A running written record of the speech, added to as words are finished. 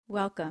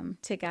Welcome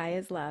to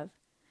Gaia's Love,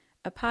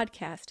 a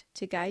podcast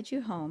to guide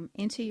you home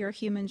into your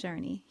human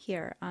journey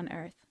here on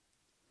Earth.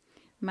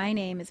 My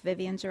name is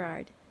Vivian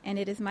Gerard, and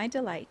it is my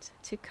delight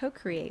to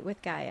co-create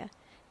with Gaia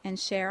and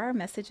share our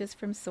messages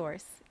from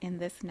Source in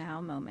this now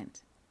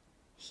moment.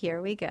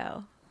 Here we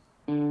go.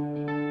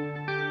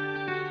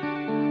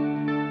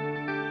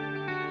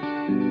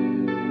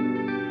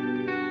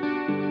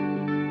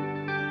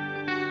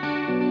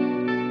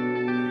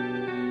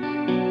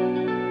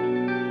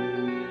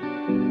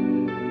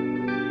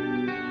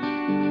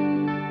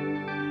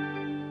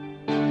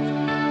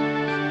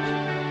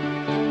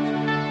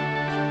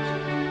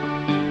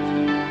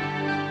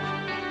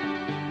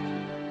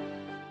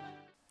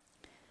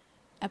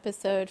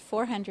 Episode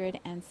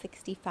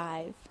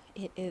 465.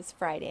 It is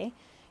Friday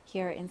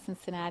here in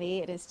Cincinnati.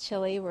 It is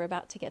chilly. We're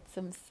about to get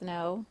some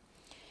snow.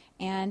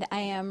 And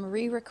I am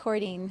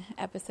re-recording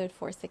episode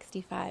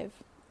 465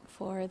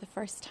 for the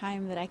first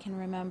time that I can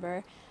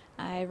remember.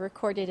 I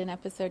recorded an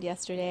episode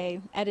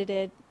yesterday,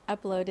 edited,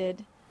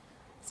 uploaded,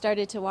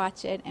 started to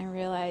watch it, and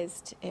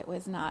realized it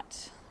was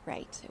not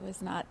right. It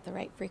was not the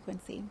right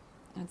frequency.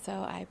 And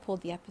so I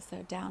pulled the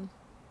episode down,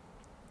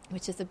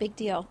 which is a big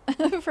deal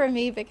for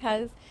me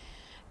because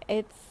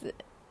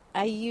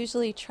I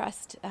usually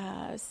trust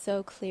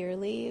so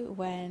clearly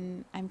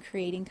when I'm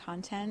creating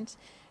content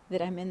that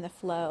I'm in the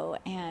flow,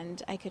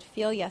 and I could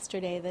feel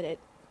yesterday that it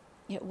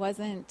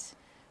wasn't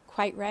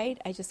quite right.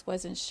 I just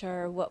wasn't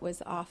sure what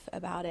was off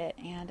about it,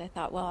 and I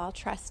thought, well, I'll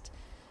trust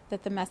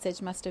that the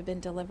message must have been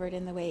delivered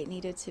in the way it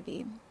needed to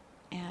be.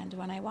 And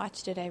when I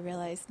watched it, I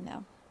realized,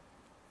 no,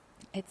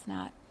 it's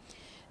not.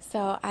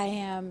 So I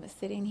am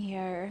sitting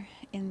here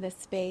in this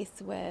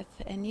space with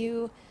a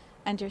new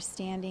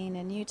understanding,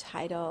 a new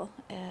title,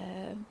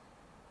 a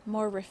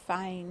more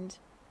refined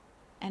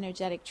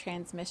energetic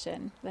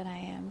transmission that I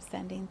am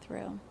sending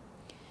through.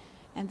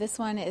 And this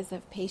one is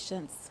of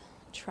patience,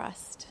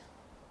 trust,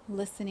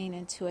 listening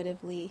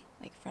intuitively,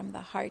 like from the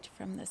heart,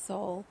 from the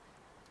soul,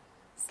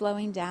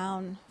 slowing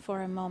down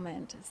for a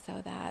moment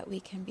so that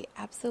we can be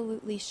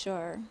absolutely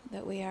sure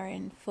that we are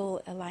in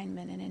full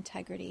alignment and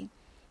integrity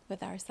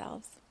with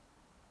ourselves.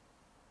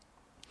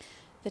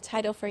 The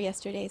title for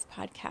yesterday's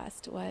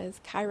podcast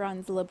was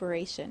Chiron's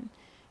Liberation,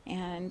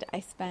 and I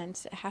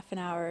spent half an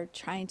hour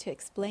trying to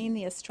explain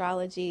the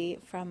astrology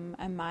from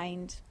a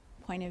mind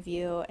point of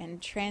view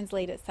and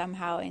translate it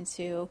somehow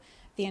into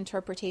the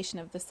interpretation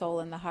of the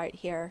soul and the heart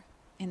here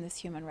in this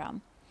human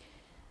realm.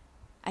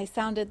 I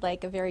sounded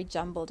like a very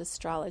jumbled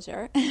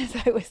astrologer as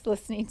I was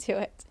listening to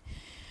it.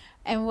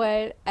 And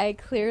what I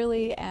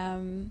clearly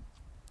am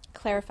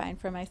clarifying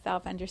for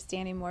myself,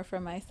 understanding more for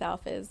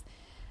myself, is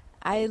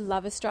I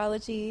love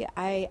astrology.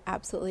 I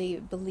absolutely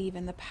believe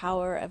in the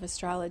power of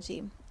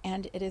astrology,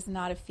 and it is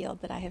not a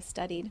field that I have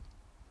studied.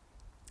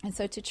 And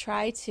so to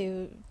try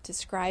to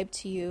describe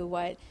to you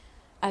what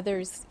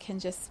others can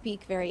just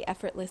speak very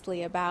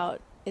effortlessly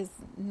about is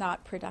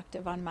not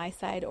productive on my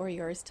side or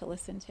yours to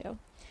listen to.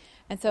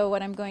 And so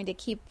what I'm going to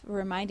keep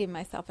reminding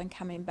myself and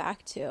coming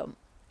back to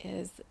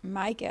is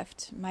my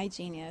gift, my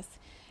genius,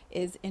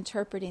 is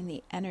interpreting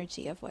the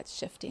energy of what's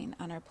shifting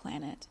on our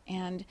planet.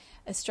 And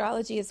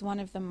astrology is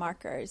one of the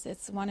markers.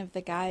 It's one of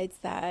the guides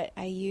that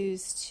I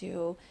use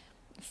to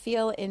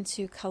feel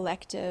into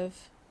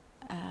collective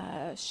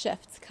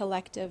shifts,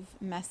 collective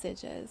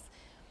messages,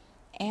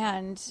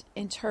 and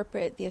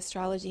interpret the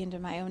astrology into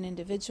my own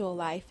individual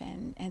life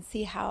and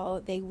see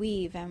how they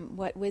weave and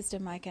what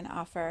wisdom I can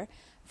offer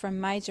from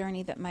my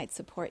journey that might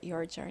support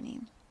your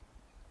journey.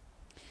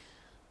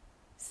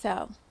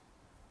 So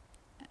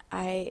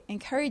I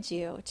encourage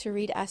you to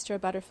read Astro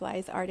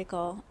Butterfly's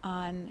article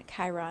on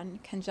Chiron,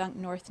 conjunct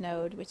North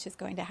Node, which is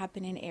going to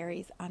happen in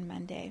Aries on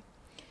Monday.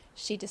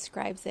 She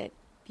describes it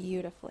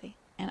beautifully,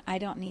 and I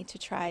don't need to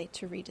try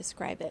to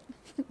re-describe it.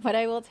 What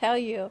I will tell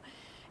you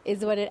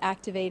is what it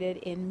activated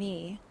in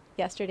me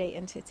yesterday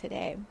into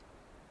today.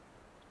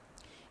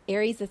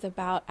 Aries is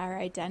about our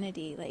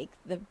identity, like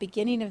the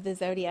beginning of the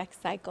zodiac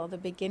cycle, the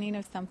beginning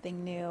of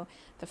something new,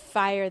 the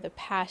fire, the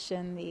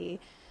passion, the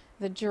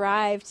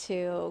drive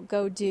to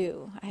go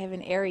do. I have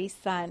an Aries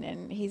son,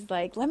 and he's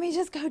like, let me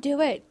just go do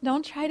it.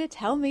 Don't try to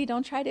tell me.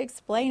 Don't try to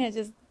explain it.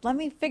 Just let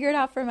me figure it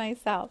out for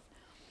myself.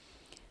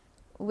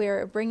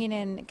 We're bringing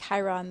in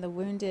Chiron, the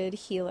wounded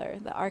healer,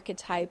 the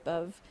archetype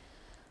of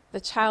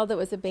the child that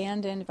was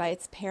abandoned by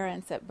its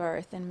parents at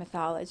birth in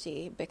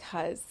mythology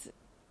because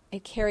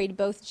it carried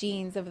both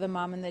genes of the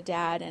mom and the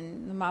dad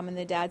mom and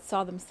the dad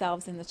saw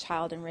themselves in the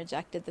child and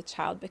rejected the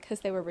child because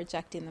they were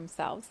rejecting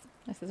themselves.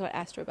 This is what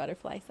Astro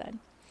Butterfly said.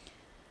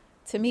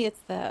 To me, it's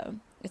the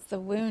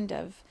wound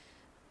of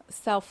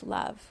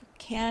self-love.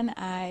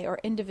 Or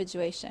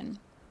individuation.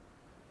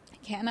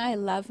 Can I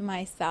love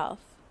myself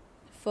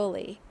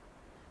fully,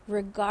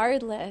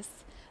 regardless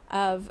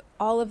of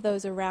all of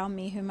those around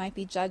me who might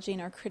be judging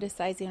or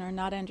criticizing or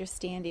not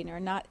understanding or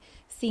not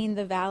seeing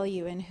the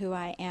value in who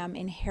I am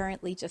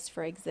inherently just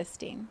for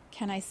existing?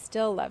 Can I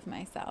still love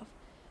myself?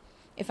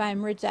 if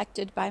I'm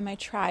rejected by my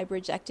tribe,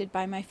 rejected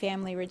by my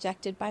family,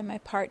 rejected by my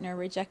partner,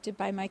 rejected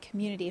by my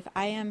community, if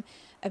I am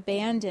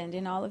abandoned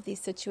in all of these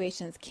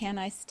situations, can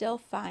I still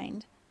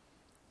find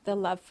the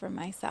love for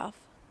myself?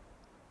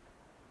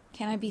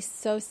 Can I be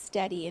so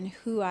steady in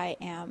who I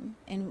am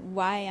and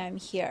why I'm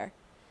here?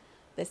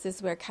 This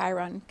is where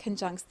Chiron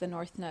conjuncts the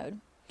North Node.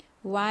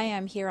 Why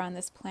I'm here on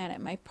this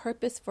planet, my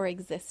purpose for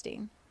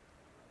existing.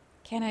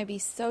 Can I be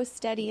so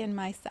steady in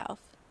myself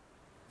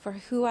for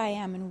who I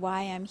am and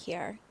why I'm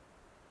here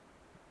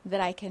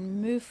that I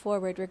can move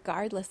forward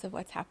regardless of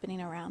what's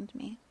happening around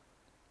me?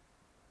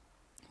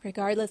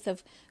 Regardless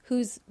of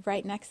who's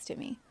right next to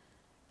me.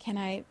 Can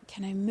I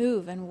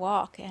move and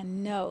walk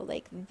and know,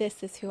 like,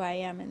 this is who I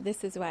am and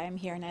this is why I'm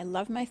here, and I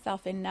love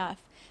myself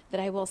enough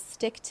that I will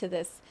stick to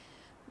this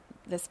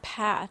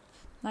path,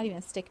 not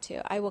even stick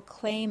to, I will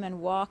claim and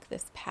walk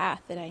this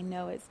path that I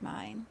know is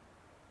mine.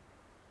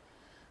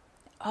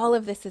 All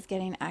of this is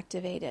getting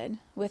activated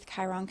with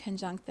Chiron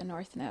conjunct the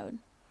North Node.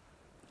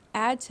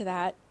 Add to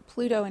that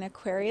Pluto in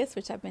Aquarius,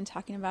 which I've been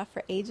talking about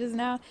for ages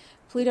now.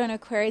 Pluto in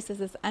Aquarius is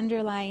this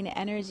underlying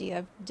energy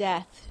of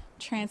death,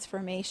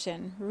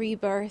 transformation,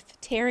 rebirth,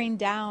 tearing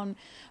down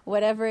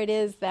whatever it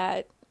is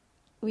that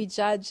we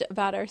judge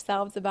about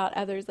ourselves, about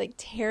others, like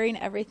tearing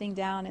everything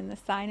down in the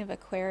sign of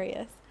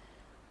Aquarius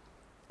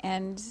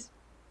and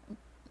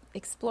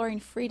exploring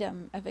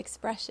freedom of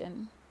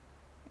expression,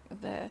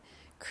 the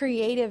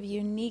creative,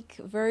 unique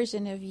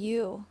version of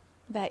you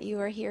that you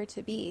are here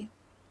to be.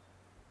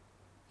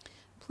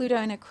 Pluto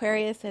in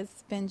Aquarius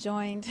has been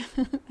joined.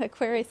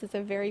 Aquarius is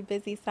a very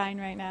busy sign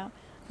right now.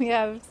 We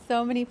have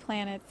so many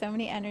planets, so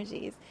many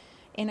energies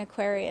in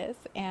Aquarius,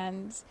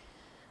 and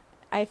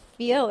I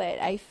feel it.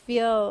 I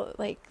feel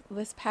like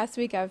this past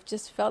week I've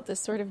just felt this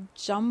sort of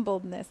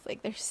jumbledness.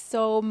 Like there's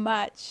so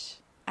much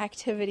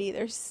activity.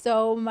 There's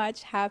so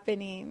much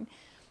happening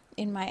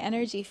in my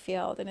energy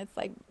field, and it's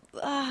like,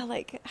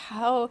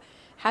 how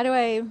do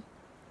I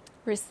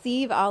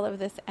receive all of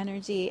this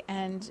energy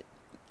and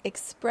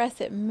express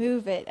it,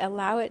 move it,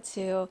 allow it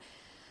to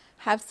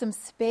have some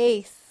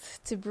space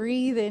to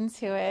breathe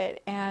into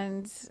it,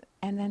 and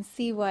then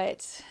see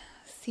what's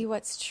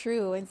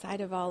true inside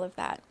of all of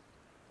that,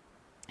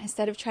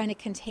 instead of trying to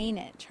contain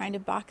it, trying to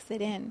box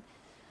it in.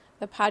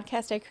 The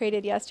podcast I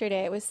created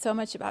yesterday, it was so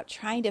much about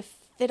trying to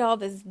fit all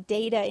this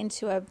data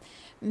into a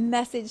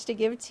message to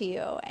give to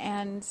you,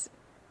 and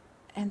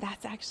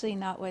that's actually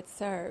not what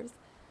serves.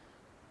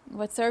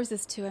 What serves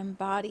is to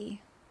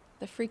embody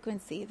the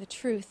frequency, the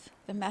truth,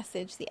 the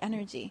message, the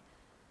energy,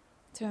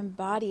 to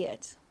embody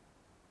it,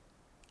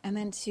 and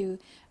then to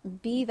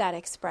be that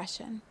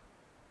expression,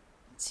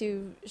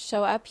 to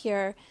show up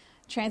here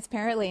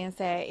transparently and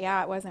say,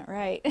 yeah, it wasn't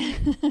right.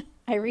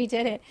 I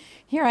redid it.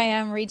 Here I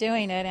am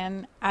redoing it,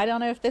 and I don't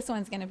know if this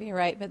one's going to be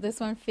right, but this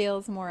one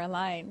feels more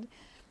aligned.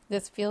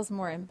 This feels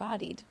more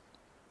embodied.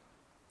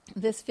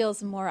 This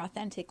feels more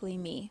authentically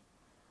me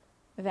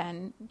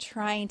than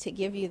trying to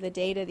give you the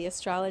data, the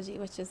astrology,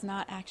 which is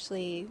not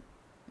actually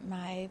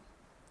my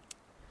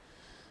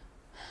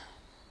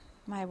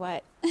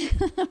what?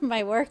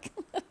 My work,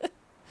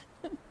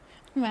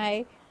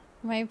 my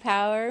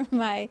power,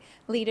 my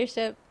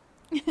leadership,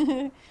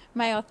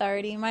 my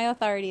authority. My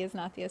authority is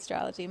not the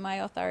astrology. My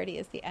authority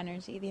is the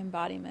energy, the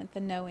embodiment, the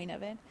knowing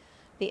of it,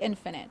 the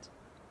infinite.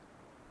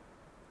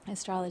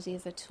 Astrology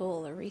is a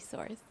tool, a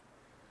resource.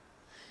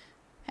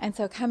 And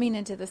so coming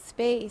into the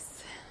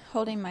space,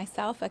 holding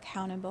myself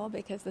accountable,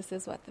 because this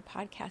is what the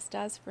podcast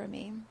does for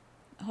me,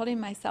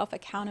 holding myself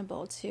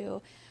accountable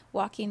to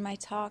walking my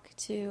talk,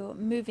 to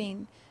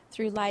moving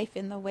through life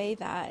in the way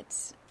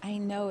that I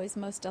know is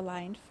most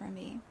aligned for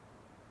me.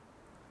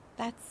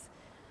 That's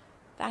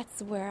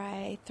where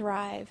I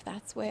thrive.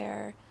 That's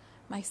where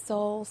my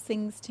soul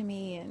sings to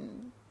me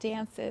and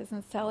dances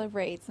and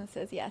celebrates and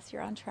says, yes,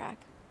 you're on track.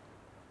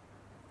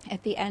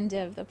 At the end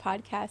of the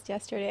podcast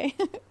yesterday,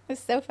 it was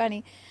so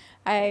funny.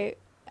 I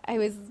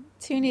was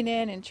tuning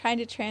in and trying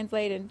to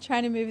translate and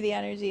trying to move the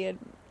energy,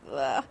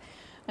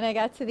 and I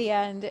got to the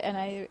end, and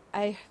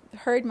I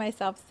heard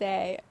myself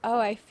say, oh,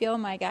 I feel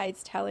my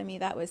guides telling me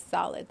that was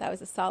solid. That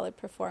was a solid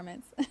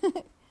performance.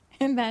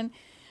 And then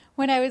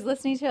when I was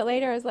listening to it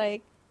later, I was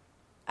like,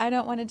 I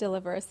don't want to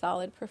deliver a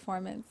solid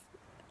performance.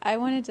 I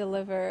want to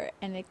deliver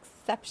an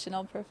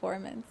exceptional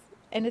performance.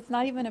 And it's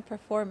not even a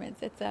performance.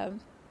 It's an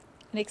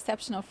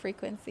exceptional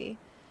frequency,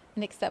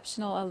 an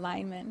exceptional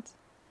alignment.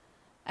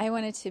 I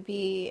want it to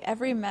be,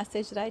 every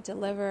message that I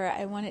deliver,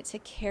 I want it to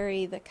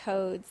carry the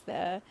codes,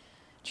 the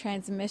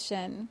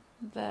transmission,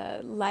 the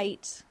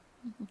light,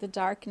 the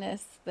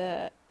darkness,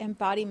 the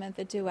embodiment,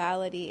 the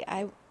duality.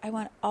 I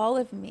want all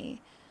of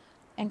me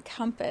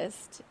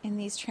encompassed in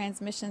these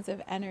transmissions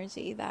of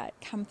energy that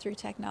come through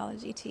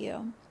technology to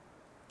you.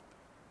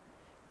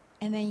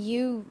 And then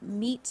you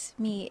meet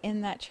me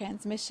in that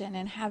transmission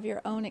and have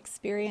your own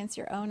experience,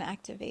 your own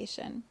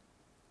activation.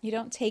 You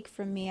don't take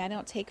from me, I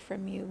don't take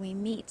from you. We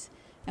meet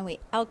and we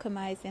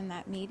alchemize in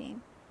that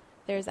meeting.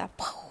 There's a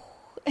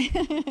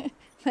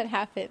that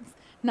happens.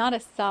 Not a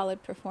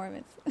solid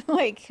performance.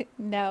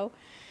 No.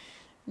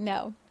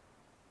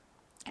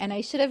 And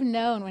I should have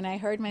known when I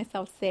heard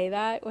myself say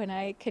that, when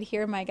I could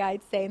hear my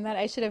guide saying that,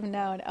 I should have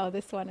known, oh,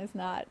 this one is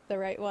not the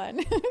right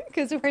one.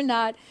 Because we're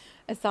not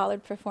a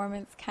solid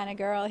performance kind of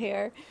girl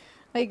here.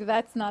 Like,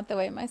 that's not the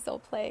way my soul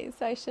plays.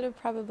 So I should have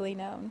probably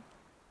known.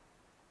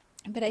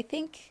 But I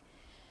think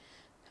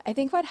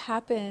what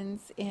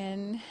happens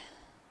in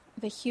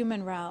the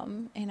human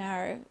realm, in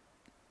our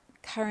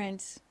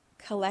current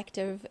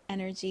collective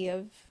energy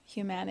of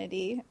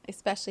humanity,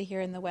 especially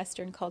here in the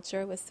Western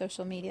culture with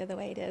social media the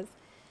way it is,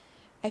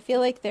 I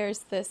feel like there's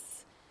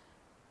this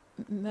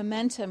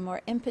momentum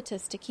or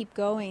impetus to keep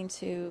going,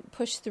 to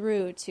push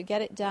through, to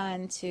get it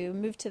done, to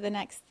move to the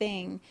next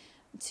thing,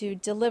 to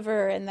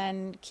deliver and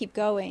then keep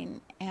going.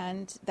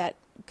 And that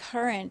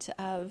current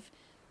of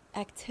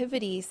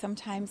activity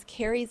sometimes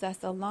carries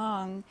us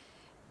along,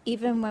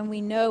 even when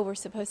we know we're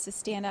supposed to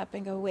stand up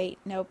and go, wait,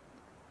 nope,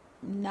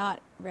 not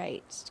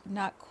right,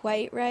 not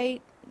quite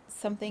right,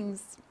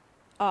 something's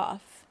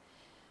off.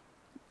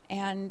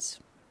 And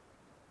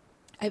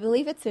I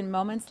believe it's in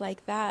moments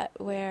like that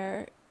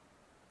where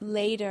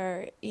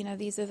later,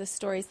 these are the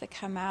stories that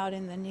come out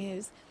in the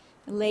news.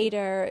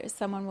 Later,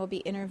 someone will be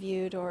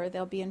interviewed or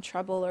they'll be in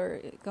trouble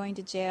or going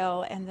to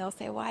jail, and they'll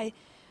say, well, I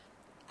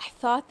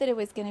thought that it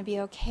was going to be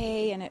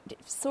okay, and it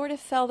sort of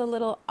felt a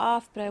little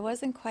off, but I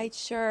wasn't quite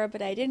sure,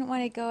 but I didn't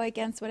want to go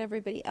against what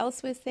everybody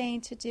else was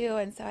saying to do,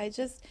 and so I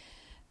just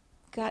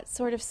got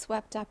sort of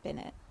swept up in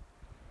it.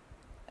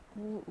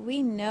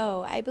 We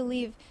know, I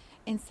believe,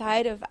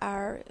 inside of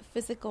our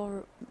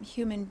physical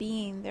human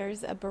being,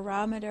 there's a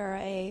barometer,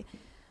 I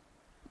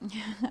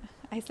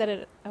said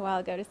it a while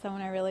ago to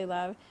someone I really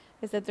love,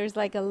 is that there's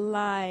like a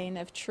line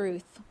of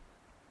truth,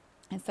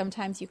 and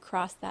sometimes you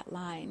cross that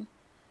line.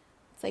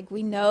 It's like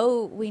we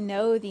know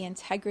the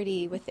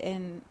integrity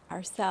within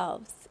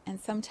ourselves,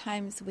 and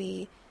sometimes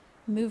we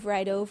move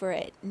right over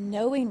it,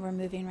 knowing we're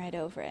moving right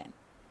over it.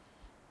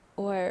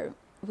 Or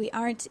we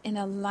aren't in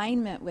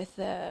alignment with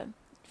the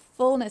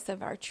fullness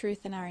of our truth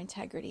and our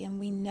integrity, and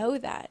we know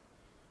that.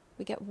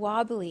 We get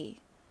wobbly,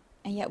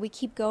 and yet we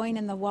keep going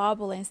in the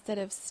wobble instead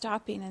of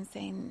stopping and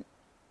saying,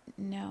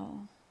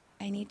 no,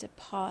 I need to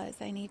pause,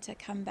 I need to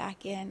come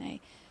back in,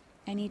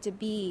 I need to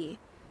be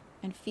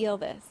and feel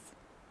this.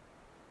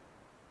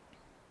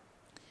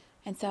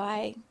 And so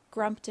I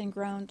grumped and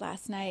groaned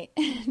last night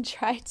and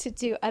tried to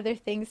do other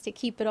things to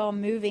keep it all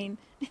moving.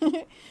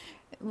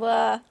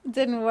 Well, it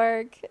didn't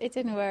work.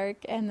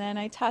 And then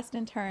I tossed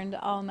and turned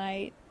all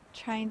night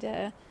trying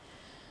to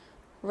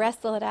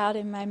wrestle it out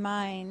in my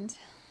mind.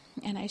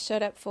 And I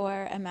showed up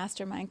for a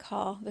mastermind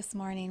call this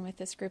morning with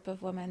this group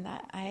of women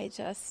that I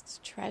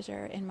just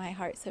treasure in my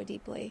heart so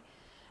deeply.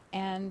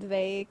 And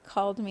they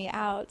called me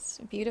out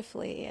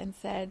beautifully and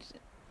said,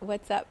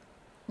 what's up?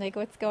 Like,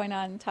 what's going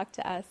on? Talk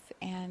to us.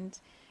 And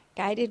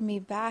guided me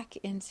back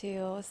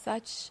into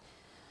such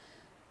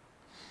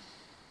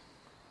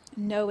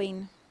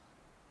knowing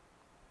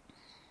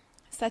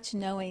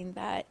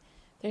that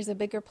there's a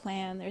bigger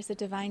plan, there's a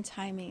divine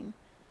timing,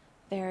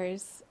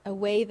 there's a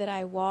way that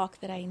I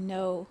walk that I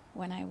know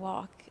when I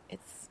walk,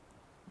 it's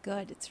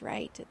good, it's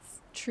right,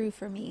 it's true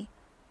for me.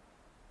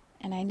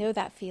 And I know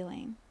that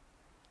feeling.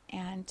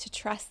 And to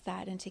trust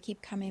that and to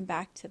keep coming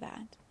back to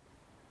that.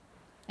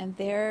 And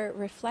their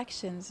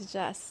reflections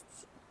just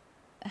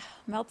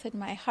melted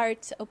my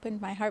heart,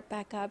 opened my heart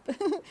back up,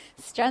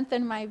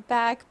 strengthened my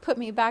back, put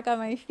me back on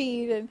my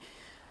feet, and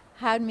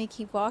had me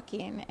keep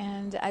walking.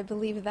 And I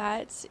believe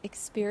that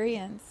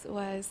experience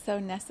was so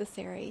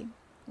necessary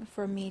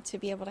for me to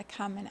be able to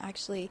come and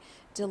actually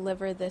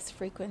deliver this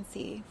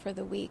frequency for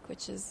the week,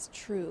 which is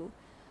true,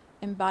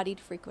 embodied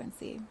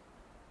frequency.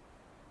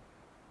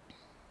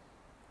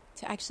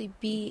 To actually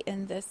be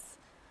in this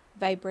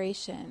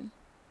vibration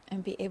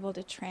and be able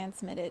to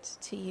transmit it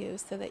to you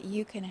so that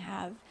you can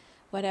have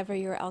whatever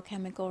your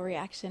alchemical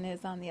reaction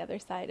is on the other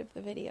side of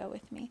the video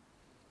with me.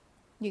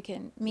 You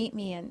can meet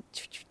me and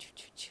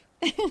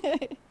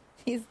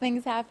these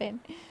things happen.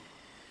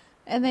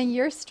 And then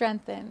you're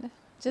strengthened,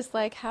 just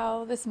like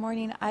how this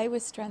morning I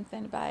was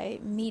strengthened by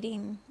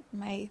meeting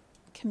my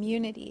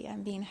community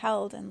and being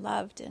held and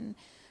loved and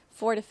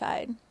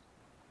fortified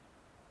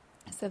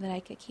so that I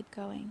could keep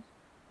going.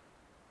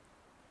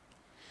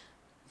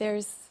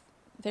 There's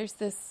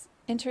this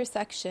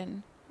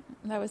intersection,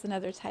 that was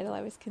another title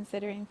I was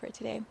considering for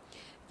today.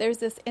 There's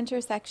this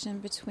intersection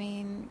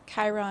between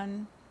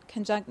Chiron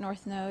conjunct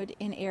North Node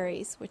in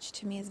Aries, which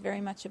to me is very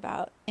much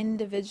about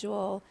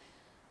individual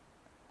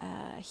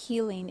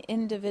healing,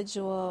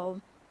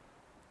 individual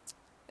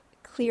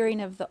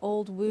clearing of the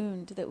old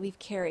wound that we've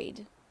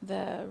carried,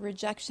 the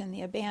rejection,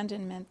 the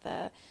abandonment,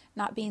 the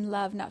not being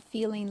loved, not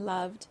feeling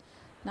loved,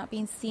 not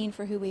being seen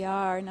for who we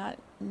are, not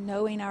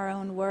knowing our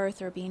own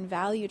worth or being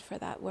valued for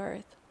that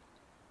worth.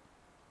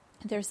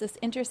 There's this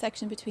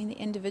intersection between the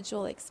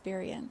individual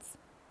experience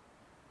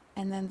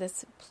and then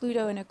this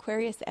Pluto and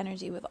Aquarius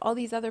energy with all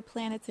these other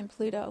planets in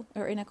Pluto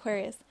or in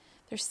Aquarius.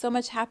 There's so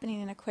much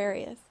happening in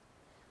Aquarius.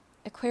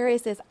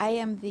 Aquarius is, I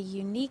am the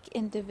unique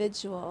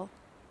individual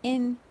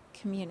in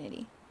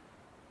community.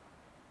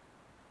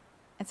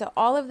 And so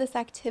all of this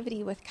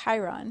activity with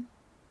Chiron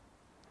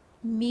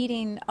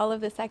meeting all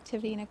of this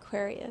activity in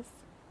Aquarius,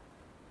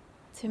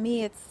 to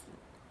me, it's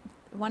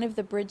one of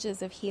the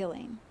bridges of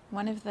healing,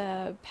 one of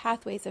the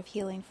pathways of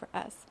healing for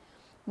us.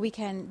 We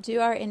can do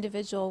our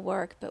individual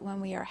work, but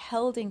when we are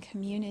held in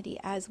community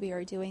as we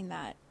are doing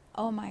that,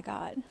 oh my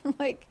God,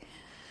 like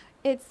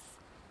it's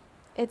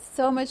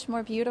so much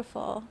more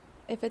beautiful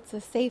if it's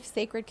a safe,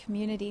 sacred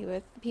community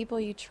with people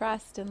you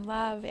trust and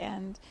love,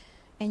 and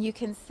you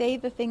can say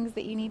the things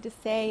that you need to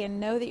say and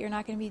know that you're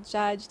not going to be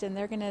judged, and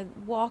they're going to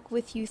walk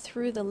with you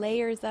through the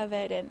layers of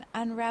it and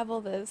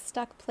unravel the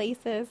stuck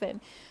places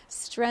and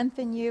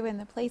strengthen you in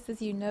the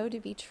places you know to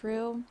be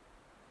true.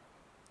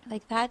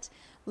 Like that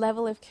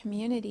level of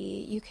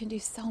community, you can do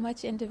so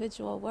much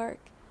individual work.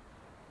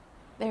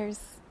 There's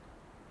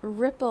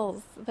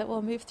ripples that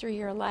will move through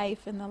your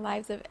life and the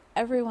lives of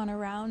everyone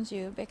around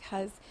you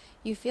because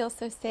you feel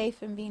so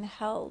safe in being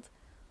held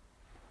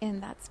in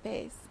that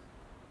space.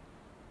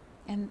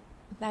 And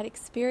that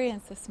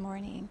experience this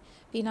morning,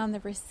 being on the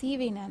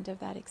receiving end of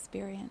that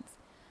experience,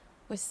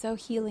 was so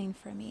healing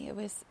for me. It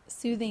was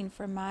soothing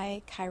for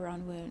my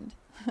Chiron wound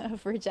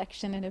of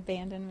rejection and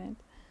abandonment.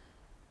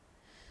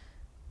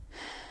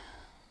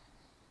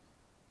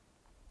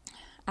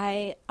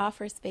 I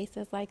offer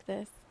spaces like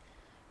this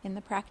in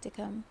the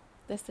practicum.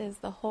 This is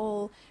the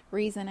whole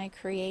reason I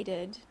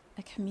created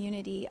a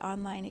community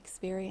online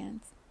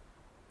experience.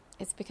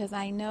 It's because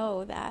I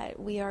know that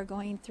we are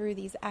going through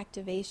these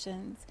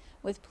activations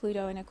with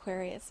Pluto and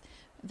Aquarius.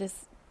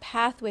 This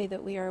pathway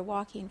that we are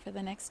walking for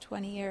the next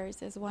 20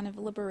 years is one of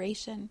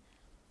liberation,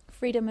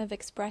 freedom of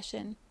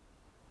expression,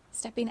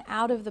 stepping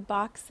out of the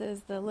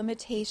boxes, the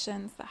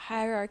limitations, the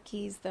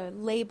hierarchies, the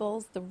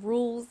labels, the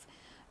rules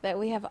that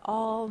we have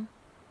all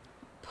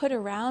put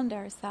around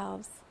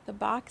ourselves, the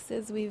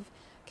boxes we've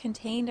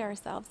contained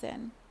ourselves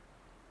in.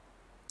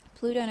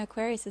 Pluto and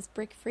Aquarius is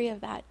break free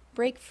of that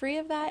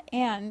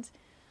and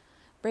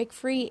break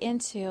free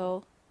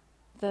into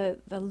the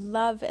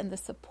love and the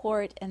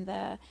support and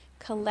the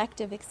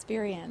collective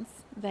experience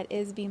that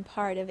is being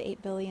part of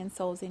 8 billion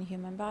souls in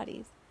human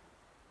bodies.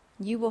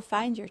 You will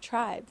find your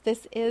tribe.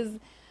 This is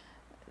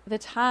the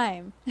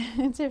time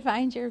to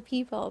find your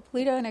people.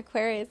 Pluto and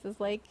Aquarius is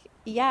like,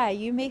 yeah,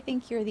 you may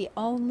think you're the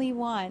only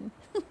one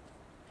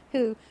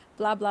who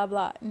blah, blah,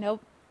 blah.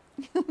 Nope.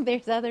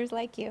 There's others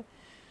like you.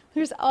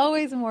 There's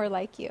always more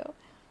like you.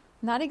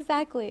 Not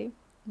exactly,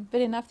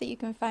 but enough that you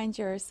can find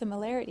your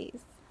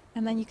similarities.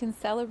 And then you can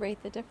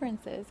celebrate the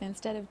differences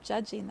instead of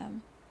judging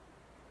them.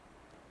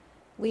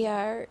 We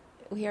are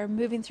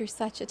moving through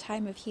such a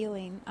time of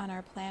healing on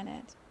our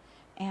planet.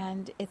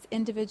 And it's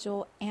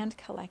individual and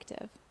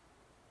collective.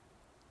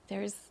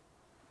 There's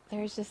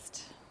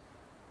just,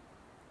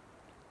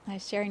 I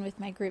was sharing with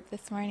my group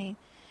this morning,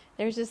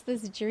 there's just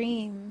this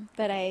dream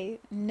that I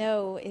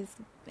know is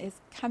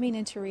coming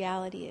into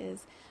reality,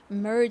 is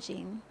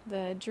merging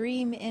the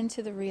dream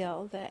into the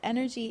real, the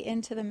energy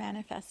into the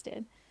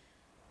manifested.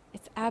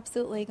 It's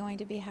absolutely going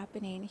to be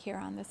happening here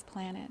on this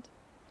planet.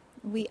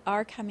 We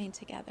are coming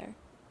together.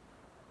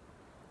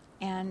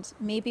 And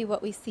maybe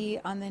what we see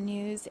on the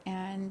news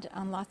and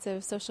on lots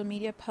of social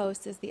media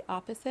posts is the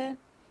opposite.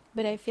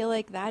 But I feel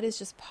like that is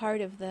just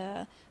part of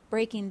the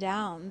breaking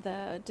down,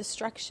 the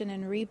destruction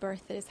and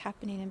rebirth that is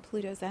happening in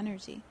Pluto's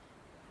energy.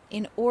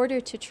 In order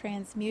to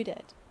transmute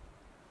it,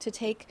 to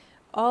take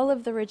all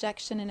of the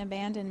rejection and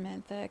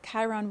abandonment, the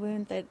Chiron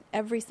wound that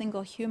every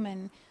single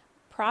human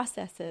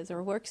processes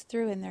or works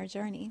through in their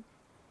journey,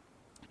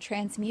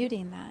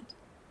 transmuting that,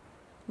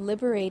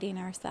 liberating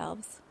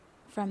ourselves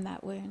from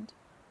that wound,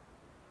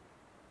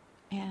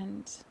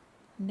 and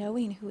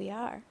knowing who we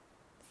are,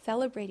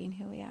 celebrating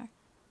who we are,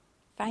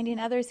 finding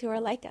others who are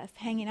like us,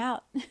 hanging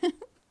out,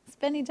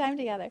 spending time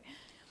together,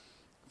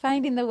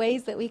 finding the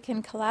ways that we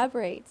can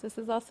collaborate. This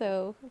is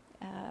also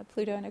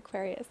Pluto and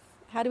Aquarius.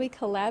 How do we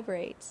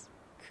collaborate,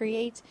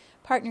 create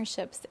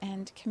partnerships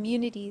and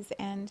communities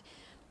and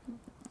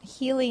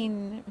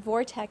healing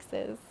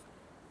vortexes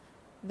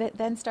that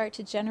then start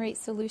to generate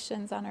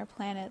solutions on our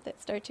planet,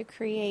 that start to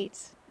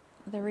create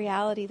the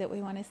reality that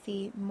we want to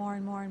see more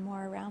and more and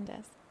more around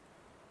us.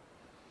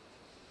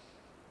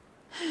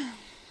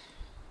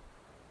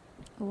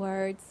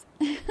 Words.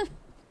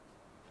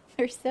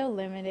 They're so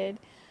limited.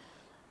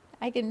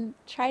 I can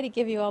try to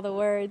give you all the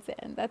words,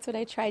 and that's what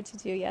I tried to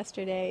do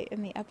yesterday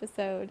in the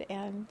episode,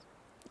 and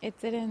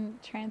it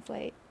didn't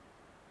translate.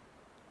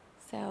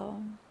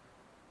 So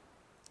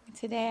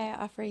today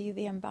I offer you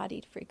the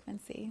embodied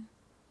frequency,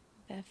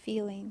 the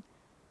feeling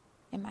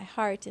in my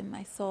heart, in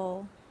my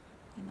soul,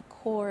 in the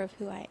core of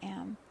who I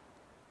am.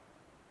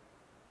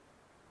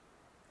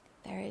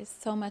 There is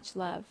so much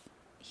love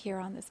here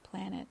on this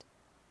planet.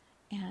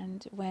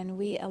 And when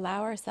we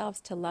allow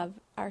ourselves to love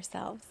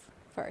ourselves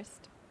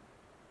first,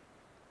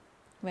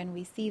 when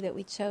we see that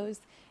we chose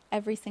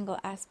every single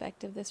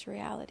aspect of this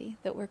reality,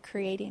 that we're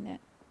creating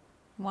it,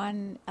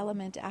 one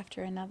element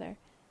after another,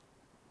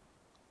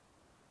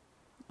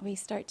 we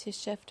start to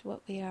shift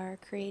what we are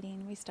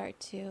creating. We start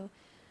to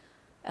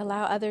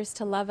allow others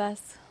to love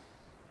us,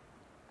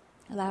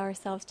 allow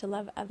ourselves to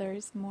love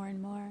others more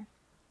and more.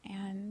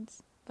 And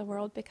the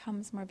world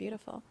becomes more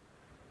beautiful.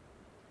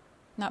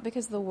 Not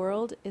because the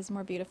world is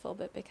more beautiful,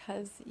 but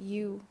because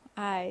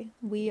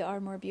we are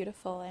more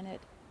beautiful, and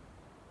it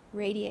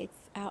radiates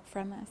out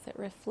from us. It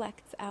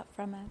reflects out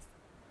from us.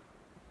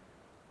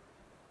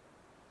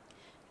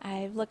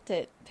 I've looked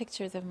at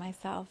pictures of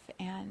myself,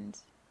 and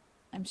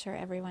I'm sure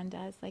everyone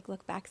does, like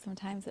look back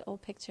sometimes at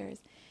old pictures.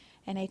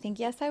 And I think,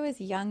 yes, I was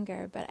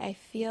younger, but I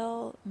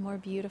feel more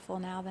beautiful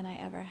now than I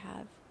ever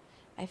have.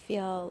 I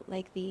feel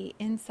like the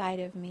inside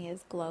of me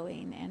is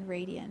glowing and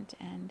radiant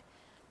and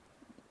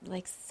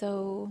like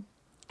so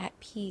at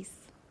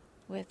peace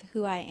with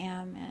who I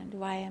am and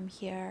why I'm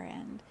here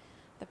and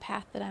the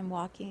path that I'm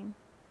walking.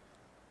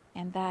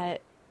 And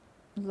that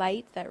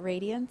light, that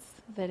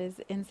radiance that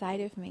is inside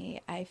of me,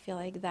 I feel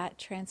like that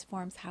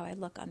transforms how I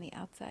look on the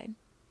outside.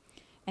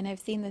 And I've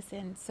seen this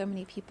in so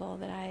many people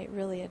that I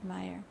really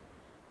admire.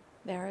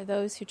 There are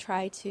those who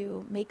try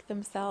to make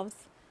themselves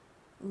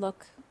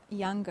look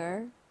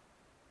younger,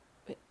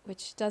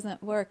 which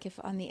doesn't work if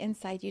on the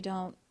inside you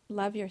don't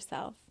love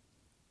yourself.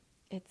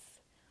 It's,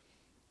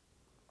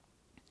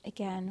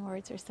 again,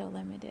 words are so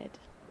limited.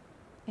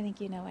 I think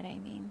you know what I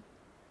mean.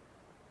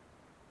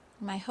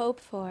 My hope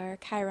for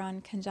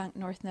Chiron conjunct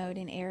North Node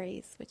in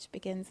Aries, which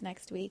begins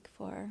next week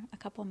for a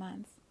couple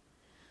months,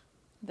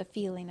 the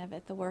feeling of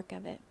it, the work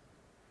of it.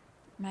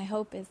 My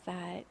hope is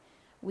that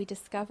we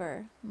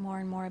discover more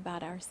and more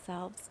about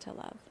ourselves to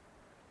love,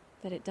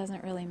 that it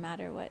doesn't really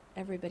matter what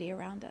everybody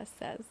around us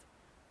says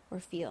or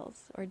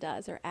feels or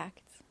does or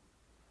acts.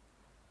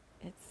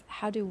 It's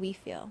how do we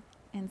feel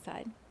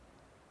inside?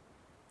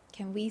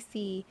 Can we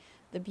see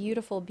the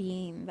beautiful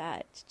being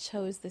that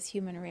chose this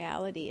human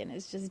reality and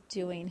is just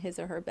doing his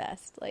or her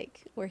best?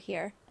 Like, we're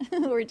here.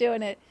 We're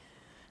doing it.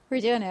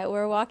 We're doing it.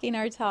 We're walking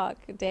our talk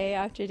day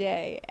after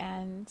day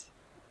and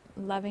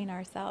loving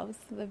ourselves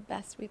the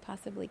best we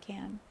possibly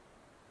can.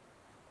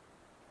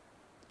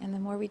 And the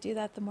more we do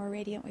that, the more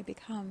radiant we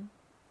become.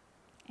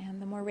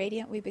 And the more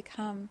radiant we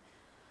become,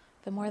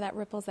 the more that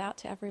ripples out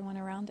to everyone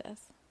around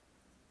us.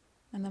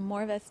 And the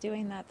more of us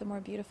doing that, the more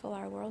beautiful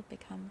our world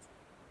becomes.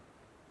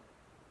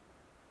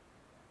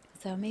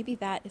 So maybe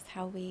that is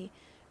how we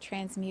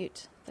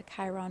transmute the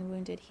Chiron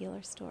wounded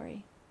healer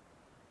story.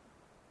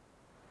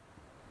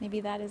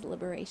 Maybe that is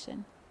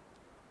liberation.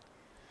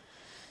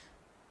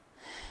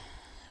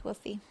 We'll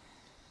see.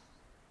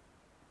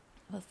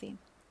 We'll see.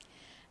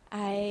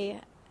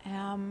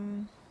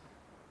 I'm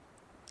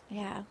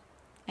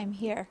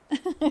here.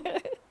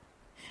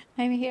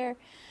 I'm here.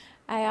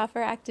 I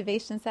offer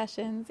activation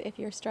sessions if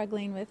you're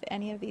struggling with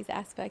any of these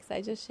aspects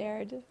I just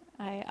shared.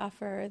 I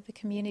offer the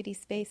community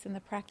space and the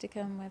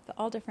practicum with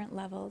all different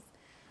levels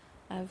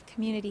of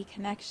community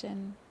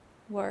connection,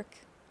 work,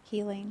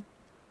 healing,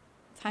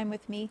 time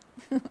with me,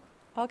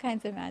 all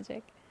kinds of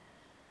magic.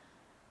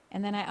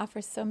 And then I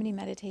offer so many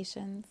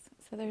meditations.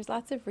 So there's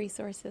lots of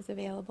resources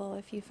available.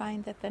 If you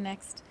find that the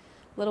next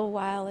little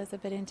while is a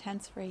bit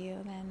intense for you,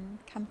 then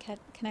come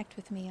connect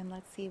with me and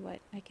let's see what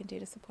I can do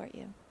to support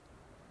you.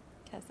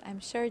 Because I'm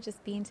sure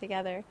just being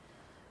together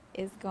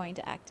is going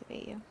to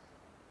activate you.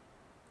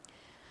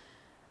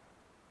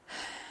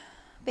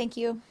 Thank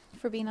you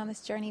for being on this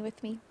journey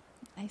with me.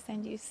 I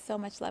send you so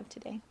much love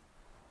today.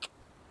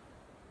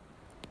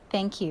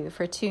 Thank you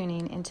for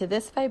tuning into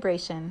this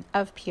vibration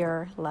of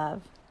pure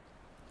love.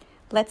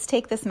 Let's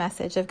take this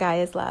message of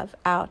Gaia's love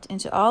out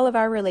into all of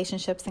our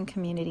relationships and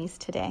communities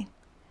today.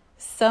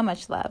 So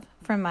much love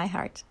from my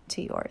heart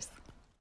to yours.